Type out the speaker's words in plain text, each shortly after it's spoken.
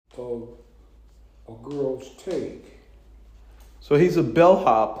of a girl's take. So he's a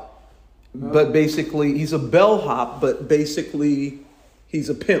bellhop, but basically he's a bellhop, but basically he's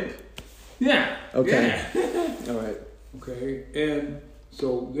a pimp. Yeah. Okay. Yeah. All right. Okay. And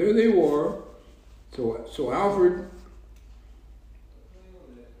so there they were. So Alfred,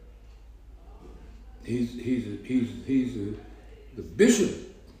 he's the bishop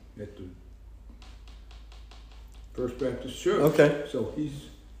at the First Baptist Church. Okay. So he's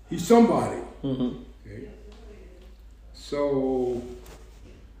somebody. Mm-hmm. Okay. So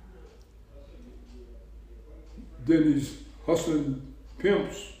then he's hustling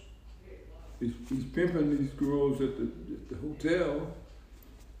pimps. He's pimping these girls at the hotel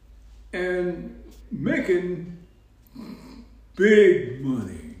and making big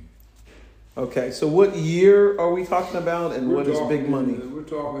money. Okay, so what year are we talking about, and what is big money? We're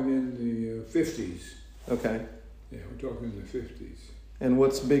talking in the 50s. Okay. Yeah, we're talking in the 50s. And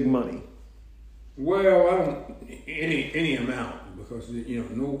what's big money? Well, I don't any amount, because no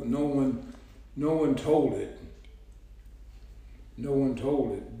one told it. No one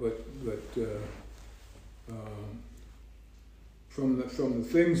told it, but from the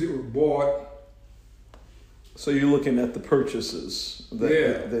things that were bought. So you're looking at the purchases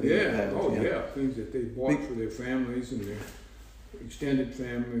that he had. Oh yeah, things that they bought for their families and their extended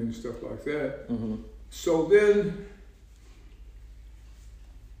family and stuff like that. Mm-hmm. So then,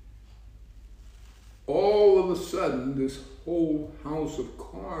 all of a sudden, this whole house of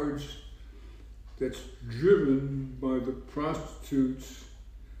cards that's driven by the prostitutes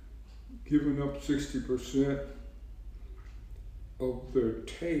giving up 60% of their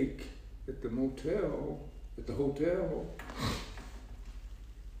take at the hotel,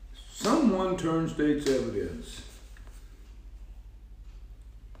 someone turned state's evidence.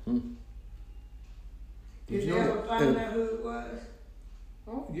 Did you ever find out who it was?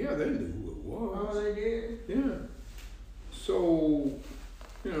 Oh yeah, they knew who it was. Oh, they did? Yeah. So,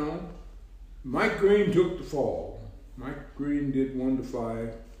 Mike Green took the fall. Mike Green did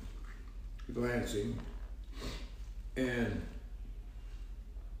 1-5 at Lansing. And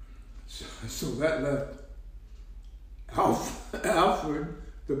so that left Alfred,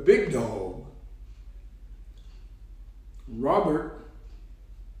 the big dog, Robert,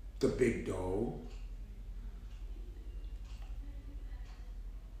 the big dog,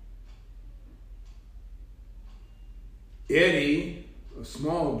 Eddie, a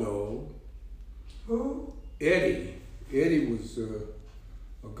small dog. Who? Eddie. Eddie was a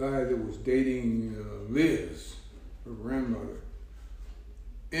guy that was dating Liz, her grandmother.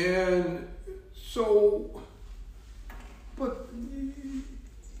 And so, but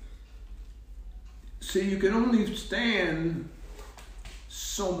see, you can only stand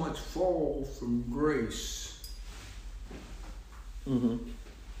so much fall from grace. Mm-hmm.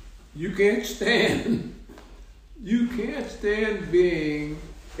 You can't stand being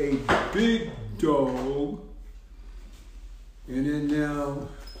a big dog and then now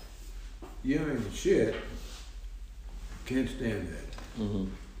you ain't shit. Can't stand that. Mm-hmm.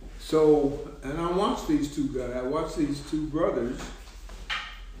 So, and I watched these two guys. I watched these two brothers.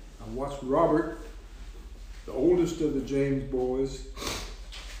 I watched Robert, the oldest of the James boys.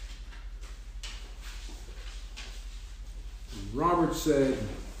 Robert said,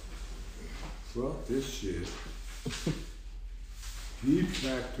 fuck this shit. He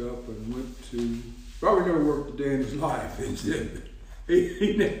packed up and went to, Robert never worked a day in his life.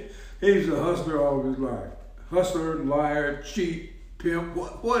 He's a hustler all of his life. Hustler, liar, cheat, pimp,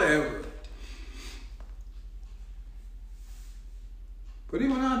 whatever. But he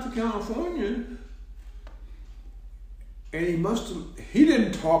went out to California and he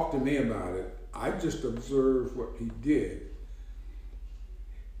didn't talk to me about it. I just observed what he did.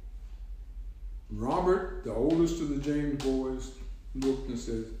 Robert, the oldest of the James boys, looked and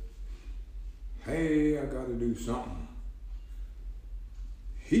said, hey, I got to do something.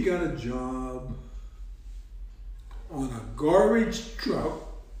 He got a job on a garbage truck.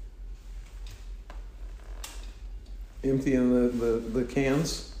 Emptying the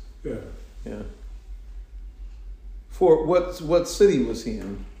cans? Yeah. Yeah. For what city was he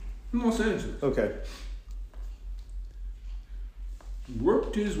in? Los Angeles. Okay.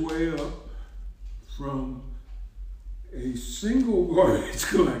 Worked his way up from a single garbage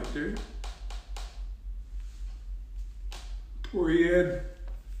collector where he had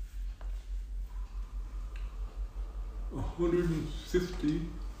 150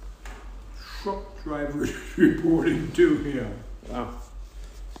 truck drivers reporting to him. Wow.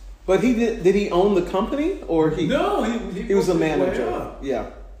 But did he own the company, or he? No, he was a worked his way manager. up. Yeah.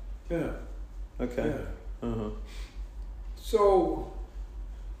 Yeah. Okay. Yeah. Uh-huh. So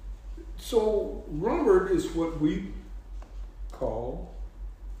So Robert is what we call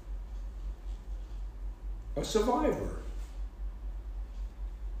a survivor.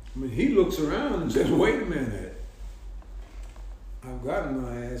 I mean, he looks around and says, wait a minute. I've gotten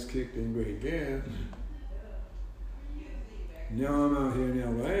my ass kicked in Great Bend. Now I'm out here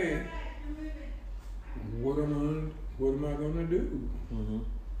in LA. What am I gonna do? Mm-hmm.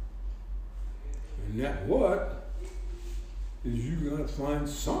 And that what is you gotta find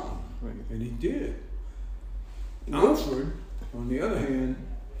something. Right. And he did. Alfred, on the other hand,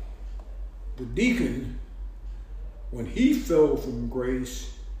 the deacon, when he fell from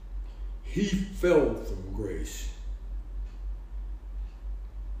grace, he fell from grace.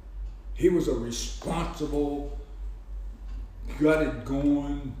 He was a responsible, got it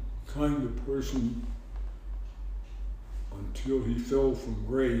going kind of person until he fell from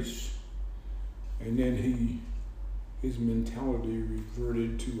grace, and then his mentality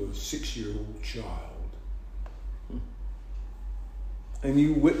reverted to a 6-year-old child. And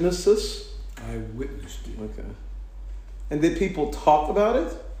you witnessed this? I witnessed it. Okay. And did people talk about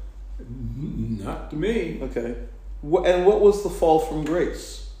it? Not to me. Okay. And what was the fall from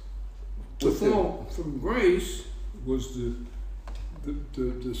grace? The fall from grace was the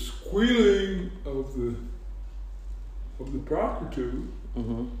squealing of the prostitute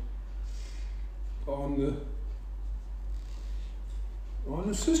Mm-hmm. on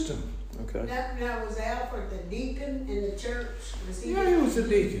the system. Okay. That was Alfred the deacon in the church. Yeah, he was a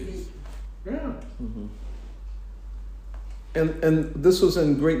deacon. Yeah. Mm-hmm. And this was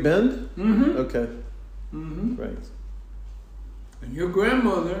in Great Bend? Mm-hmm. Okay. Mm-hmm. Right. And your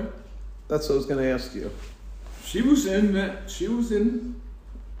grandmother, That's what I was going to ask you. she was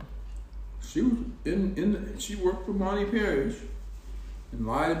she worked for Monty Parrish and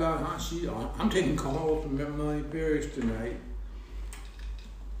lied about how I'm taking calls from Monty Parrish tonight.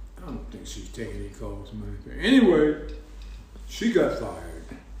 I don't think she's taking any calls from Monty Parrish. Anyway, she got fired.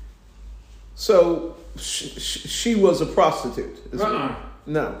 So she was a prostitute?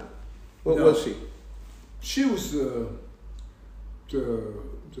 No. What No. was she? She was the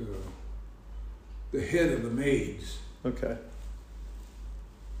head of the maids. Okay.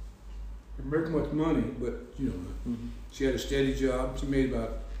 Didn't make much money, but Mm-hmm. she had a steady job. She made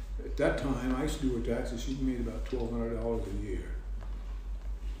about, at that time, I used to do her taxes. She made about $1,200 a year.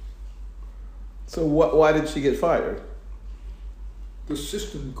 So why did she get fired? The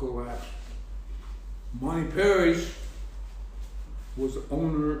system collapsed. Monty Parrish was the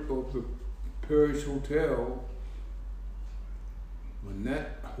owner of the Parrish Hotel. When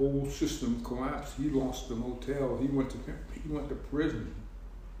that whole system collapsed, he lost the motel. He went to prison.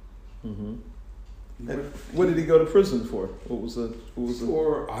 Mm-hmm. He And went, what did he go to prison for? What was the?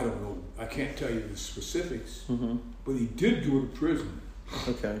 or I don't know. I can't tell you the specifics, Mm-hmm. but he did go to prison.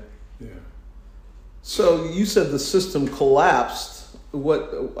 Okay. Yeah. So you said the system collapsed.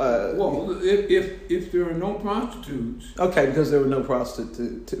 What? Well, if there are no prostitutes, Okay, because there were no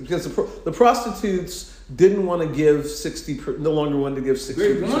prostitutes. Because the prostitutes didn't want to give 60%. No longer wanted to give 60%.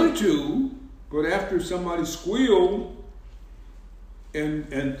 they wanted to, but after somebody squealed, and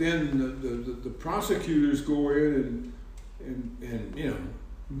then the prosecutors go in and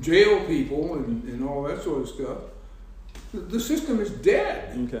jail people and all that sort of stuff. The system is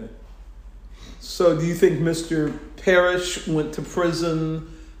dead. Okay. So do you think Mr. Parrish went to prison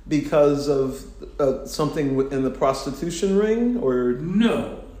because of something in the prostitution ring, or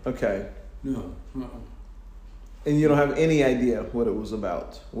No, okay? no. And you don't have any idea what it was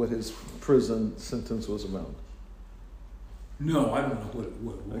about, what his prison sentence was about? No, I don't know what it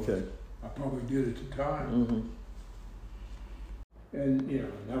was. Okay. I probably did at the time. Mm-hmm. And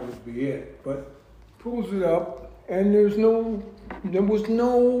that would be it. But pulls it up, and there was no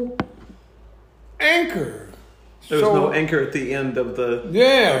anchor. There was no anchor at the end of the.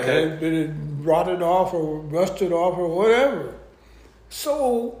 Yeah, Okay. it had rotted off or rusted off or whatever.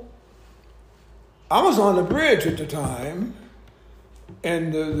 So I was on the bridge at the time,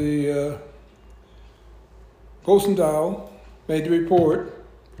 and the Ghost and Dial made the report.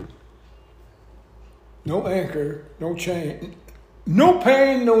 No anchor, no chain, no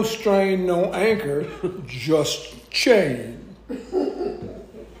pain, no strain, no anchor, just chain.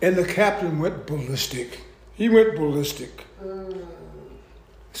 And the captain went ballistic. He went ballistic.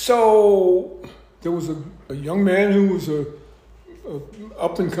 So there was a young man who was a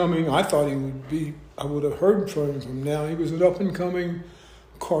up and coming. I thought he would be. I would have heard from him now. He was an up and coming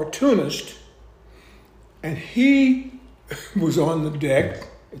cartoonist, and he was on the deck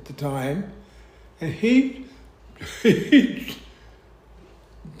at the time, and he did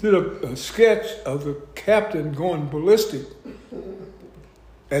a sketch of the captain going ballistic.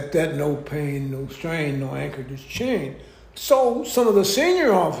 At that, no pain, no strain, no anchor, just chain. So some of the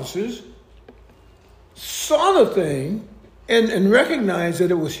senior officers saw the thing and recognized that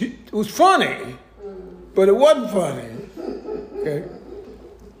it was funny, but it wasn't funny. Okay.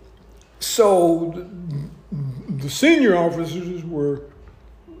 So the senior officers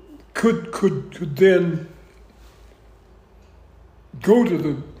could then go to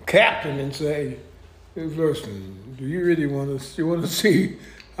the captain and say, "Listen, do you really want to see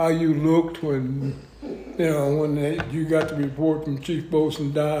how you looked when you got the report from Chief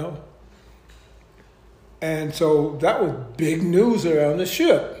Bosun Dial?" And so that was big news around the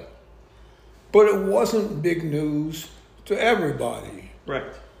ship, but it wasn't big news to everybody.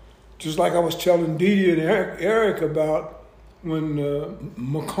 Right. Just like I was telling Dee Dee and Eric about when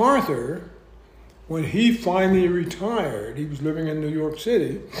MacArthur, when he finally retired, he was living in New York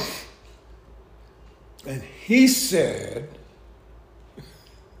City, and he said,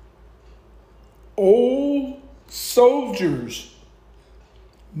 "Old soldiers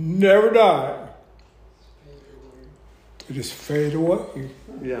never die. They just fade away."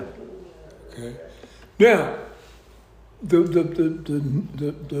 Yeah. Okay. Now, the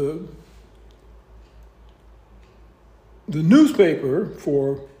newspaper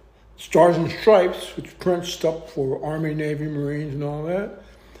for Stars and Stripes, which prints stuff for Army, Navy, Marines, and all that,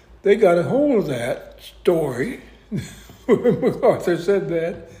 they got a hold of that story. MacArthur said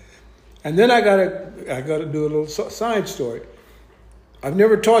that, and then I gotta do a little side story. I've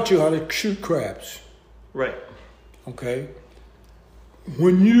never taught you how to shoot craps. Right. Okay.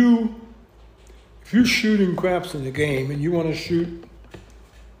 If you're shooting craps in the game and you want to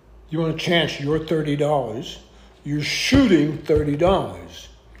chance your $30, you're shooting $30.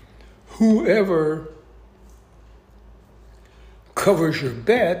 Whoever covers your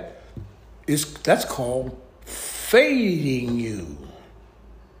bet that's called fading you.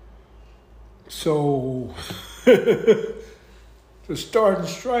 So the Stars and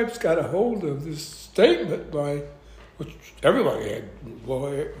Stripes got a hold of this statement by which everybody had. Well,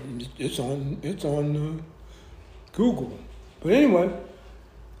 it's on Google. But anyway,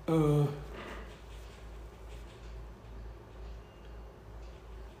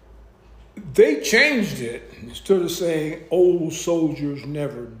 they changed it. Instead of saying old soldiers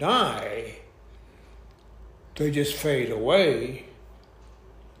never die, they just fade away.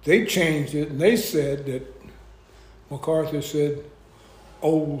 They changed it and they said that MacArthur said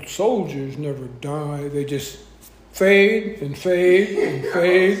old soldiers never die, they just fade and fade and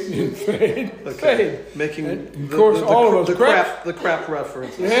fade and fade and fade. Making and of course all of us the crap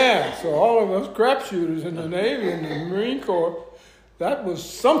references. Yeah, so all of us crap shooters in the Navy and the Marine Corps, that was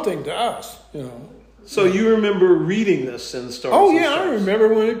something to us, So you remember reading this in Stars? Oh and yeah, Stripes. I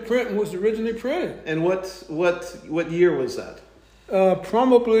remember when it was originally printed. And what year was that?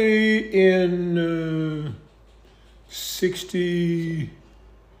 Probably in 62,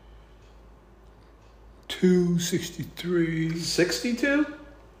 63. 62?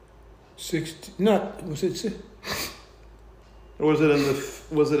 60, not, was it? Or was it in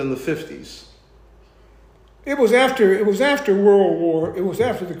the 50s? It was after World War, it was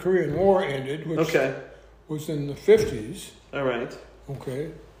after the Korean War ended, which was in the 50s. All right.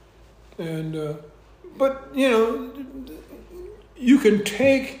 Okay. And, but, you can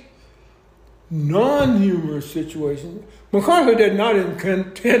take non-humorous situations. MacArthur did not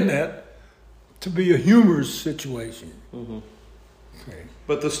intend that to be a humorous situation. Mm-hmm. Okay.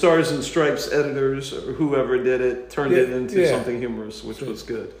 But the Stars and Stripes editors, or whoever did it, turned it into something humorous, which was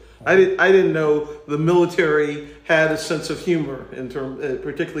good. I didn't know the military had a sense of humor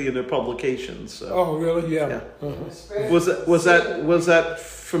particularly in their publications. So. Oh, really? Yeah. Uh-huh. Was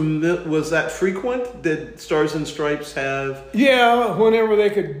that frequent? Did Stars and Stripes have? Yeah, whenever they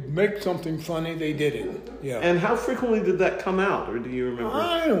could make something funny, they did it. Yeah. And how frequently did that come out, or do you remember?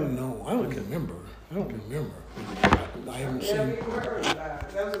 I don't know. I don't remember. I haven't seen. Never even heard about it.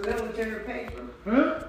 That was a military paper. Huh?